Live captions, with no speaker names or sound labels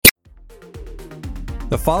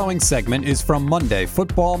The following segment is from Monday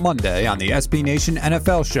Football Monday on the SB Nation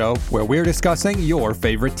NFL Show, where we're discussing your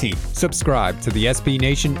favorite team. Subscribe to the SB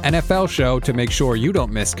Nation NFL Show to make sure you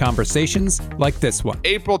don't miss conversations like this one.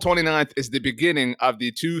 April 29th is the beginning of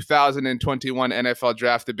the 2021 NFL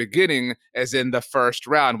Draft. The beginning as in the first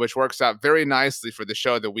round, which works out very nicely for the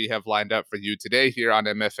show that we have lined up for you today here on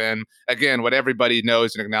MFN. Again, what everybody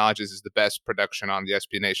knows and acknowledges is the best production on the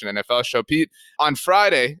SB Nation NFL Show. Pete, on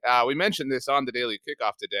Friday, we mentioned this on the Daily Kickoff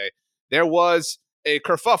today, there was a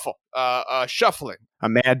kerfuffle, a shuffling. A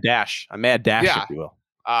mad dash, Yeah. if you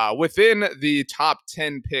will. Within the top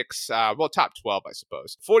 10 picks, top 12, I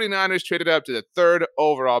suppose. 49ers traded up to the third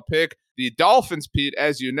overall pick. The Dolphins, Pete,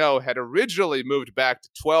 as you know, had originally moved back to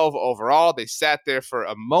 12 overall. They sat there for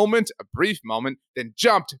a brief moment, then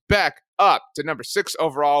jumped back up to number 6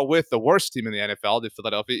 overall with the worst team in the NFL, the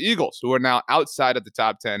Philadelphia Eagles, who are now outside of the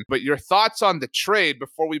top 10. But your thoughts on the trade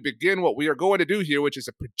before we begin what we are going to do here, which is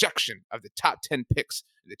a projection of the top 10 picks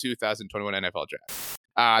in the 2021 NFL Draft.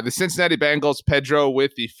 The Cincinnati Bengals, Pedro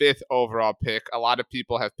with the 5th overall pick. A lot of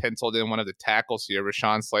people have penciled in one of the tackles here,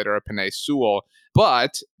 Rashawn Slater or Penei Sewell.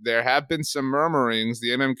 But there have been some murmurings. The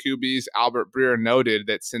MMQB's Albert Breer noted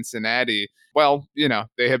that Cincinnati,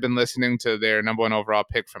 they have been listening to their number 1 overall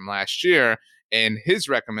pick from last year and his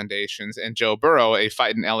recommendations, and Joe Burrow, a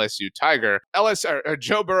fighting LSU Tiger.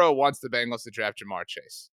 Joe Burrow wants the Bengals to draft Ja'Marr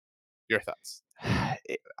Chase. Your thoughts?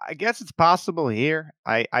 I guess it's possible here.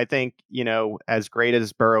 I think, as great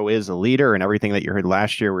as Burrow is a leader and everything that you heard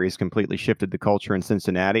last year where he's completely shifted the culture in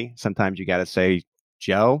Cincinnati, sometimes you got to say,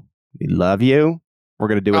 Joe, we love you. We're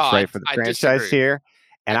going to do what's right for the franchise here.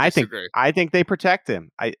 And I think they protect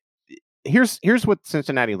him. Here's what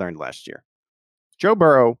Cincinnati learned last year. Joe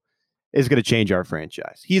Burrow is going to change our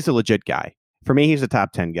franchise. He's a legit guy. For me, he's a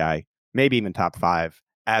top 10 guy, maybe even top 5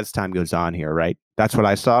 as time goes on here, right? That's what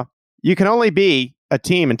I saw. You can only be a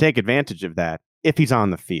team and take advantage of that if he's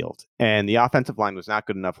on the field. And the offensive line was not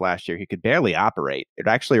good enough last year. He could barely operate. It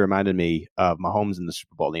actually reminded me of Mahomes in the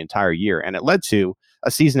Super Bowl the entire year. And it led to a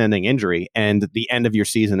season-ending injury and the end of your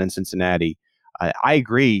season in Cincinnati. I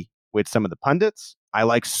agree with some of the pundits. I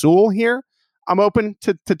like Sewell here. I'm open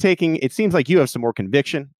to taking, it seems like you have some more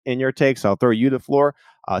conviction in your takes. So I'll throw you the floor.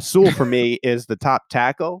 Sewell for me is the top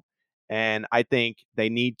tackle. And I think they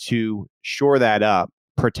need to shore that up,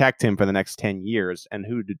 protect him for the next 10 years, and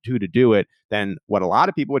who to do it than what a lot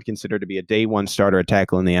of people would consider to be a day 1 starter at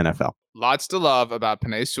tackle in the NFL. Lots to love about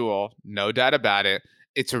Penei Sewell, no doubt about it.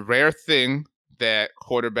 It's a rare thing that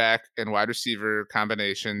quarterback and wide receiver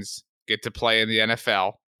combinations get to play in the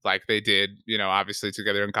NFL like they did, obviously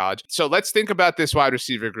together in college. So let's think about this wide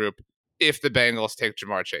receiver group if the Bengals take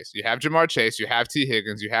Ja'Marr Chase. You have Ja'Marr Chase, you have T.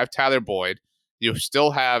 Higgins, you have Tyler Boyd. You still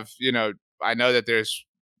have, I know that there's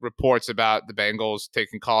reports about the Bengals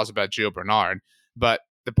taking calls about Gio Bernard, but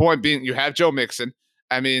the point being, you have Joe Mixon.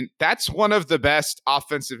 I mean, that's one of the best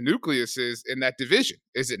offensive nucleuses in that division,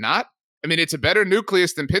 is it not? I mean, it's a better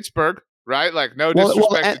nucleus than Pittsburgh, right? Like, no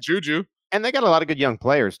disrespect to Juju. And they got a lot of good young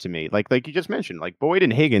players to me. Like you just mentioned, like Boyd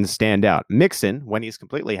and Higgins stand out. Mixon, when he's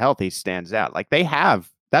completely healthy, stands out. Like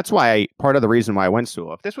that's why part of the reason why I went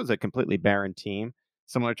Sewell. If this was a completely barren team,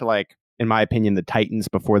 similar to in my opinion, the Titans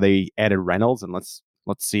before they added Reynolds, and let's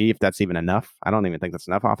see if that's even enough. I don't even think that's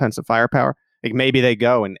enough offensive firepower. Like maybe they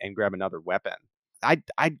go and grab another weapon.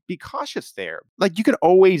 I'd be cautious there. Like you could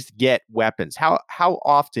always get weapons. How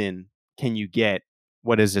often can you get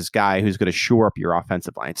what is this guy who's going to shore up your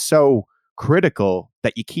offensive line? It's so critical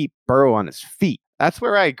that you keep Burrow on his feet. That's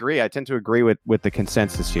where I agree. I tend to agree with the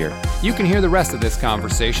consensus here. You can hear the rest of this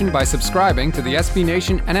conversation by subscribing to the SB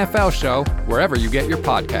Nation NFL Show wherever you get your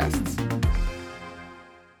podcasts.